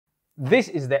This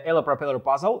is the Ella propeller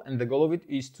puzzle, and the goal of it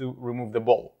is to remove the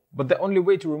ball. But the only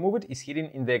way to remove it is hidden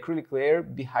in the acrylic layer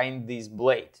behind this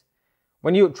blade.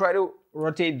 When you try to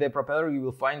rotate the propeller, you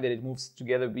will find that it moves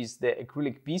together with the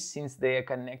acrylic piece since they are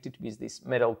connected with this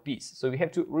metal piece. So we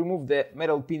have to remove the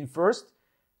metal pin first.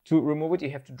 To remove it,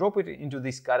 you have to drop it into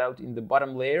this cutout in the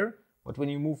bottom layer. But when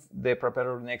you move the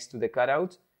propeller next to the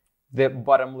cutout, the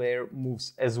bottom layer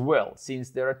moves as well, since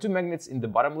there are two magnets in the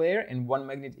bottom layer and one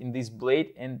magnet in this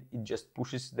blade, and it just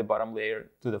pushes the bottom layer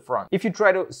to the front. If you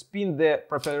try to spin the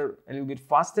propeller a little bit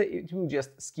faster, it will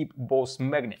just skip both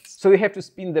magnets. So you have to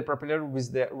spin the propeller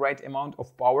with the right amount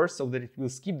of power so that it will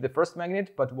skip the first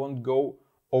magnet but won't go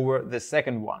over the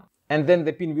second one. And then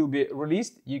the pin will be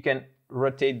released. You can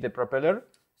rotate the propeller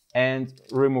and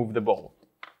remove the ball.